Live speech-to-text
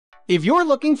If you're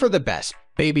looking for the best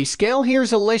baby scale,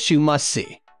 here's a list you must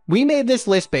see. We made this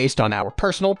list based on our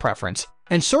personal preference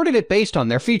and sorted it based on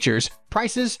their features,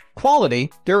 prices,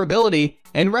 quality, durability,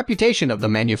 and reputation of the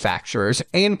manufacturers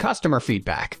and customer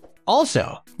feedback.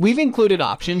 Also, we've included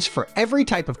options for every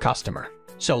type of customer.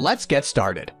 So let's get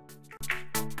started.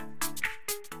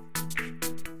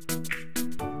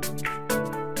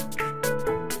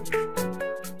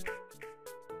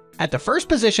 At the first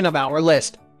position of our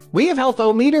list, we have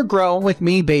Health-O-Meter Grow With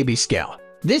Me Baby Scale.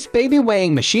 This baby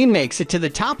weighing machine makes it to the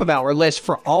top of our list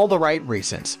for all the right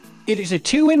reasons. It is a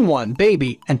 2-in-1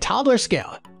 baby and toddler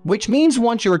scale, which means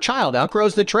once your child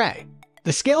outgrows the tray,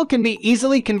 the scale can be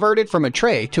easily converted from a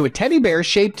tray to a teddy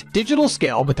bear-shaped digital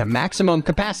scale with a maximum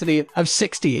capacity of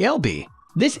 60 lb.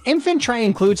 This infant tray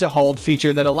includes a hold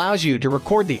feature that allows you to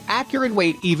record the accurate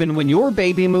weight even when your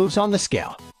baby moves on the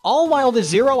scale, all while the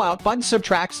zero-out button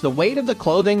subtracts the weight of the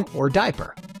clothing or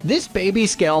diaper. This baby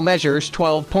scale measures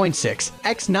 12.6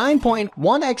 x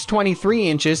 9.1 x 23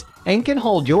 inches and can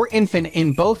hold your infant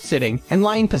in both sitting and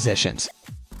lying positions.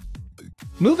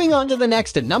 Moving on to the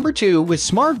next at number 2 with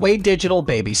SmartWeigh Digital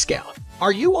Baby Scale.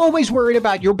 Are you always worried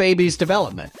about your baby's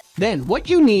development? Then what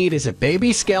you need is a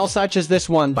baby scale such as this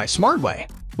one by SmartWeigh.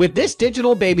 With this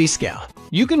digital baby scale,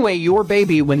 you can weigh your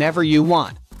baby whenever you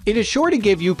want. It is sure to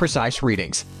give you precise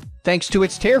readings, thanks to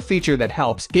its tear feature that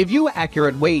helps give you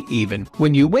accurate weight even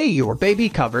when you weigh your baby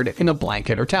covered in a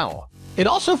blanket or towel. It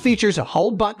also features a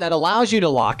hold button that allows you to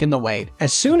lock in the weight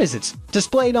as soon as it's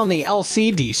displayed on the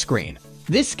LCD screen.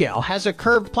 This scale has a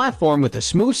curved platform with a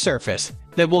smooth surface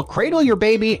that will cradle your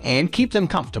baby and keep them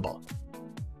comfortable.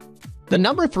 The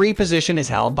number 3 position is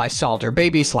held by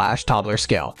Ultrababy/Toddler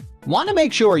Scale. Want to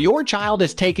make sure your child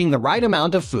is taking the right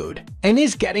amount of food and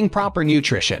is getting proper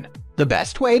nutrition? The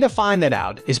best way to find that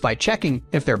out is by checking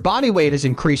if their body weight has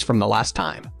increased from the last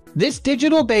time. This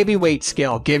digital baby weight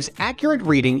scale gives accurate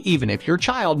reading even if your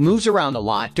child moves around a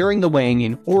lot during the weighing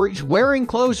in or is wearing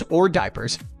clothes or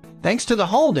diapers, thanks to the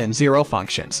hold-in zero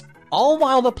functions, all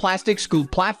while the plastic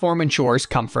scoop platform ensures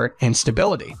comfort and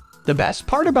stability. The best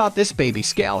part about this baby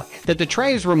scale is that the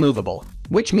tray is removable,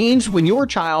 which means when your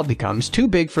child becomes too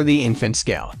big for the infant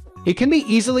scale, it can be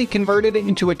easily converted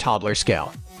into a toddler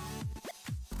scale.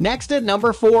 Next at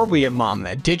number 4, we have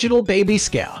MomMed Digital Baby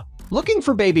Scale. Looking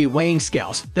for baby weighing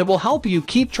scales that will help you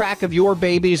keep track of your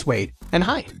baby's weight and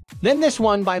height? Then this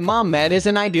one by MomMed is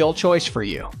an ideal choice for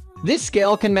you. This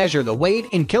scale can measure the weight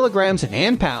in kilograms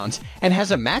and pounds and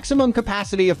has a maximum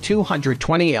capacity of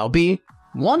 220 lb,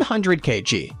 100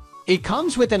 kg. It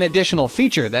comes with an additional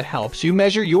feature that helps you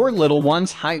measure your little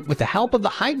one's height with the help of the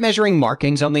height measuring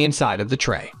markings on the inside of the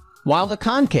tray. While the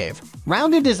concave,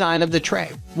 rounded design of the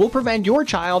tray will prevent your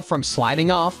child from sliding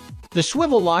off, the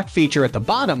swivel lock feature at the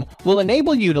bottom will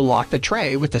enable you to lock the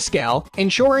tray with the scale,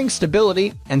 ensuring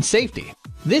stability and safety.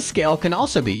 This scale can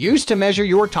also be used to measure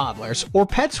your toddler's or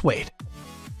pet's weight.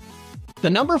 The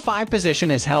number 5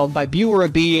 position is held by Beurer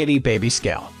B80 Baby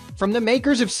Scale. From the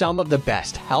makers of some of the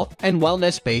best health and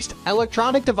wellness-based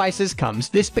electronic devices comes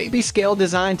this baby scale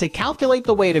designed to calculate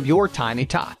the weight of your tiny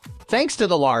tot. Thanks to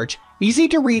the large,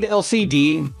 easy-to-read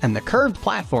LCD and the curved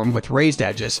platform with raised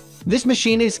edges, this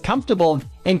machine is comfortable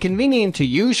and convenient to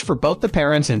use for both the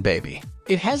parents and baby.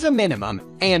 It has a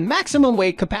minimum and maximum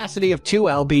weight capacity of 2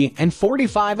 lb and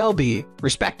 45 lb,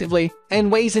 respectively,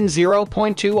 and weighs in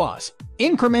 0.2 oz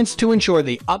increments to ensure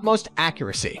the utmost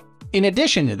accuracy. In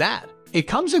addition to that, it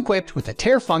comes equipped with a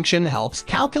tear function that helps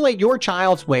calculate your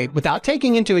child's weight without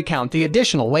taking into account the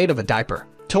additional weight of a diaper,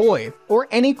 toy, or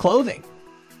any clothing.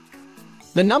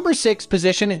 The number 6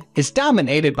 position is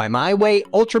dominated by MyWeigh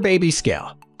Ultrababy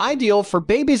Scale. Ideal for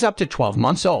babies up to 12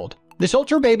 months old, this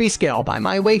Ultrababy Scale by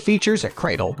MyWeigh features a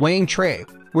cradle weighing tray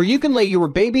where you can lay your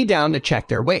baby down to check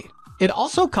their weight. It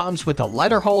also comes with a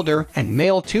letter holder and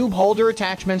mail tube holder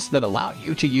attachments that allow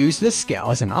you to use this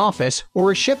scale as an office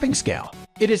or a shipping scale.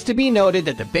 It is to be noted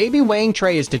that the baby weighing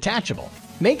tray is detachable,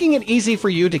 making it easy for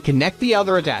you to connect the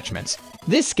other attachments.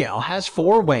 This scale has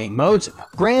 4 weighing modes: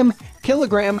 gram,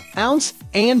 kilogram, ounce,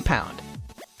 and pound.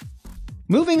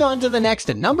 Moving on to the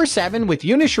next at number 7 with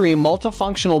Unicherry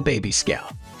Multifunctional Baby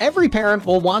Scale. Every parent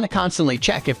will want to constantly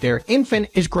check if their infant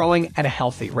is growing at a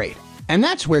healthy rate. And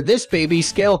that's where this baby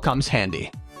scale comes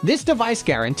handy. This device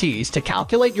guarantees to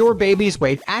calculate your baby's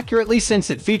weight accurately since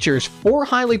it features 4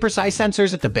 highly precise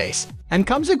sensors at the base and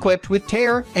comes equipped with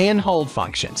tear and hold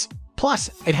functions. Plus,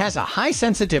 it has a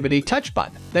high-sensitivity touch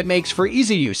button that makes for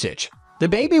easy usage. The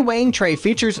baby weighing tray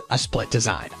features a split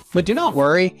design, but do not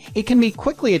worry, it can be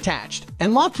quickly attached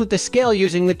and locked with the scale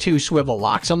using the 2 swivel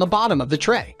locks on the bottom of the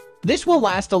tray. This will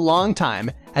last a long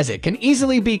time as it can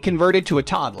easily be converted to a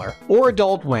toddler or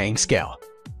adult weighing scale.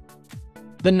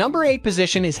 The number 8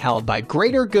 position is held by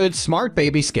Greater Good Smart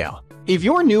Baby Scale. If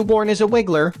your newborn is a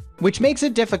wiggler, which makes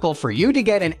it difficult for you to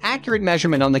get an accurate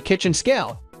measurement on the kitchen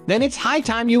scale, then it's high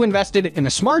time you invested in a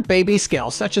smart baby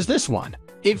scale such as this one.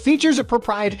 It features a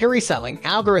proprietary selling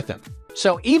algorithm,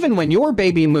 so even when your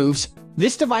baby moves,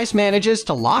 this device manages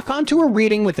to lock onto a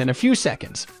reading within a few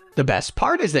seconds. The best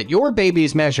part is that your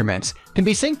baby's measurements can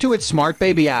be synced to its Smart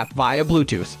Baby app via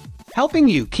Bluetooth, helping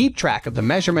you keep track of the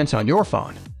measurements on your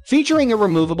phone. Featuring a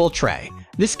removable tray,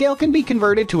 the scale can be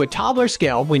converted to a toddler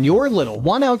scale when your little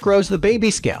one outgrows the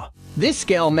baby scale. This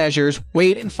scale measures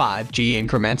weight in 5G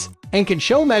increments and can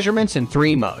show measurements in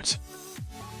 3 modes.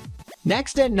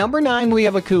 Next, at number 9, we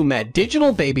have AccuMed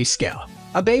Digital Baby Scale,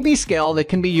 a baby scale that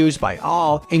can be used by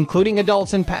all, including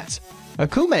adults and pets.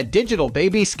 AccuMed Digital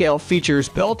Baby Scale features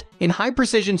built-in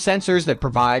high-precision sensors that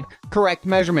provide correct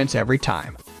measurements every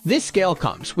time. This scale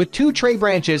comes with 2 tray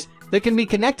branches that can be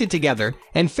connected together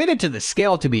and fitted to the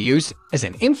scale to be used as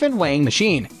an infant weighing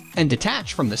machine and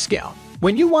detached from the scale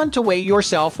when you want to weigh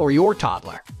yourself or your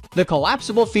toddler. The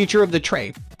collapsible feature of the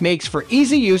tray makes for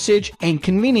easy usage and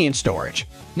convenient storage.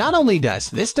 Not only does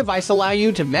this device allow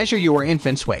you to measure your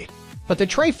infant's weight, but the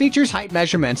tray features height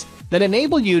measurements that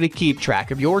enable you to keep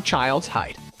track of your child's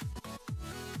height.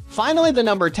 Finally, the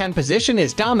number 10 position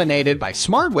is dominated by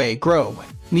SmartWeigh Grow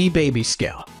with Me Baby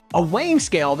Scale, a weighing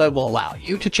scale that will allow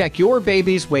you to check your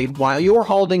baby's weight while you're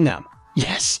holding them.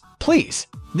 Yes, please.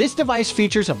 This device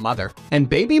features a mother and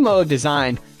baby mode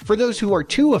designed for those who are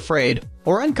too afraid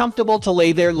or uncomfortable to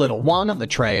lay their little one on the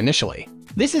tray initially.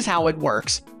 This is how it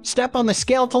works. Step on the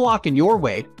scale to lock in your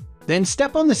weight, then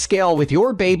step on the scale with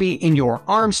your baby in your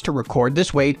arms to record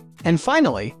this weight, and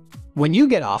finally, when you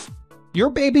get off, your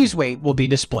baby's weight will be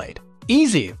displayed.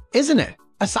 Easy, isn't it?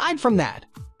 Aside from that,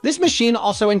 this machine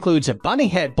also includes a bunny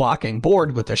head blocking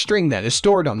board with a string that is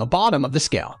stored on the bottom of the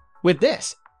scale. With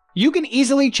this, you can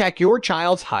easily check your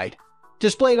child's height,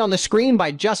 displayed on the screen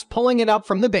by just pulling it up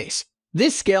from the base.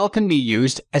 This scale can be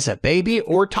used as a baby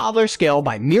or toddler scale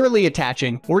by merely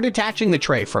attaching or detaching the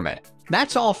tray from it.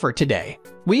 That's all for today.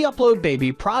 We upload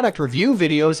baby product review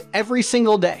videos every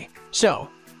single day, so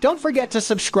don't forget to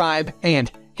subscribe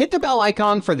and hit the bell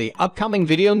icon for the upcoming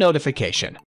video notification.